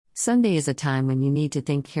Sunday is a time when you need to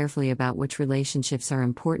think carefully about which relationships are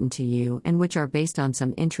important to you and which are based on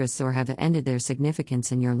some interests or have ended their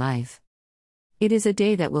significance in your life. It is a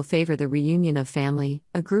day that will favor the reunion of family,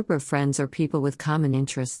 a group of friends, or people with common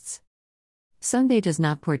interests. Sunday does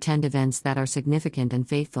not portend events that are significant and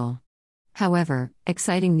fateful. However,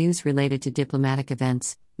 exciting news related to diplomatic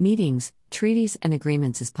events, meetings, treaties, and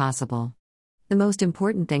agreements is possible. The most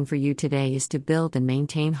important thing for you today is to build and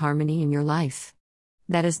maintain harmony in your life.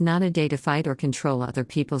 That is not a day to fight or control other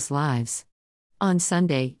people's lives. On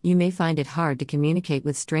Sunday, you may find it hard to communicate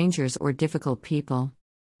with strangers or difficult people.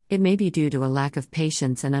 It may be due to a lack of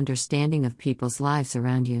patience and understanding of people's lives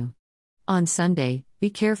around you. On Sunday, be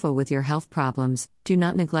careful with your health problems, do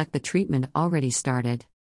not neglect the treatment already started.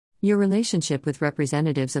 Your relationship with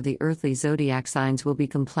representatives of the earthly zodiac signs will be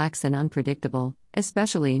complex and unpredictable,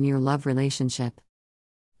 especially in your love relationship.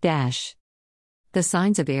 The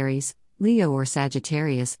signs of Aries, Leo, or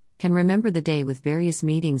Sagittarius can remember the day with various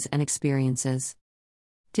meetings and experiences.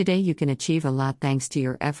 Today you can achieve a lot thanks to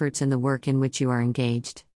your efforts in the work in which you are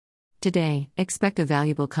engaged. Today, expect a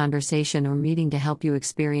valuable conversation or meeting to help you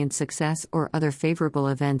experience success or other favorable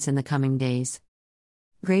events in the coming days.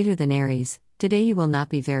 Greater than Aries, today you will not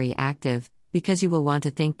be very active, because you will want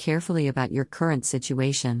to think carefully about your current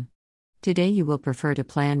situation. Today you will prefer to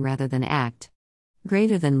plan rather than act.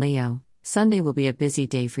 Greater than Leo, Sunday will be a busy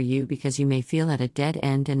day for you because you may feel at a dead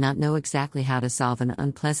end and not know exactly how to solve an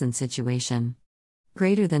unpleasant situation.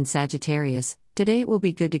 Greater than Sagittarius, today it will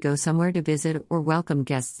be good to go somewhere to visit or welcome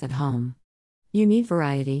guests at home. You need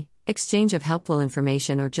variety, exchange of helpful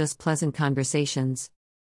information, or just pleasant conversations.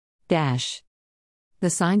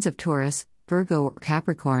 The signs of Taurus, Virgo, or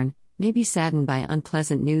Capricorn may be saddened by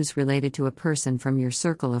unpleasant news related to a person from your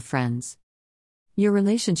circle of friends. Your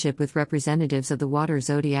relationship with representatives of the water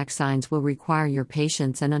zodiac signs will require your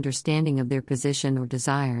patience and understanding of their position or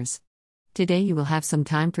desires. Today you will have some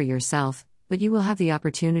time for yourself, but you will have the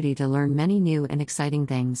opportunity to learn many new and exciting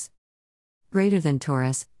things. Greater than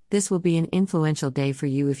Taurus, this will be an influential day for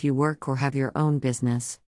you if you work or have your own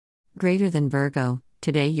business. Greater than Virgo,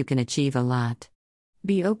 today you can achieve a lot.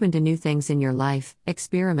 Be open to new things in your life,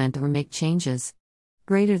 experiment or make changes.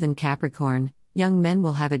 Greater than Capricorn, young men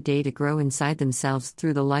will have a day to grow inside themselves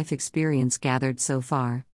through the life experience gathered so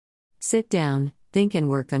far. Sit down, think and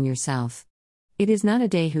work on yourself. It is not a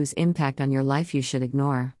day whose impact on your life you should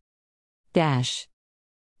ignore.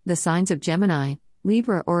 The signs of Gemini,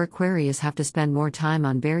 Libra, or Aquarius have to spend more time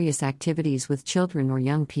on various activities with children or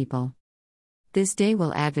young people. This day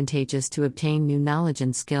will advantageous to obtain new knowledge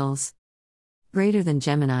and skills. Greater than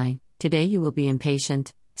Gemini, today you will be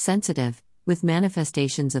impatient, sensitive, with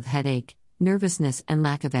manifestations of headache, nervousness, and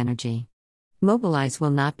lack of energy. Mobilize will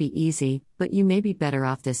not be easy, but you may be better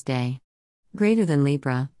off this day. Greater than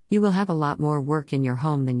Libra, you will have a lot more work in your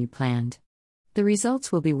home than you planned. The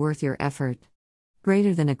results will be worth your effort.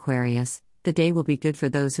 Greater than Aquarius, the day will be good for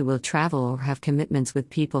those who will travel or have commitments with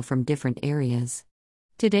people from different areas.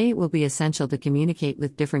 Today it will be essential to communicate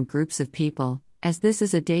with different groups of people, as this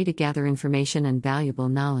is a day to gather information and valuable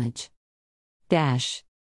knowledge.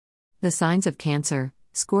 The signs of Cancer,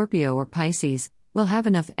 Scorpio, or Pisces will have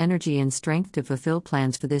enough energy and strength to fulfill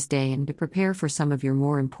plans for this day and to prepare for some of your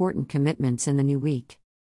more important commitments in the new week.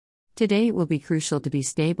 Today it will be crucial to be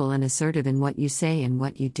stable and assertive in what you say and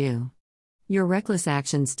what you do. Your reckless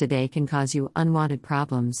actions today can cause you unwanted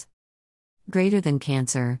problems. Greater than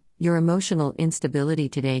Cancer, your emotional instability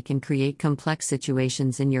today can create complex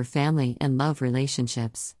situations in your family and love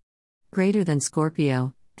relationships. Greater than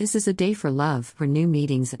Scorpio, this is a day for love, for new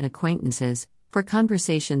meetings and acquaintances, for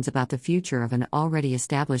conversations about the future of an already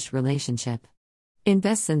established relationship.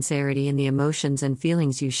 Invest sincerity in the emotions and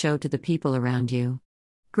feelings you show to the people around you.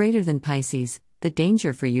 Greater than Pisces, the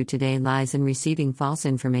danger for you today lies in receiving false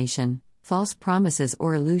information, false promises,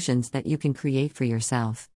 or illusions that you can create for yourself.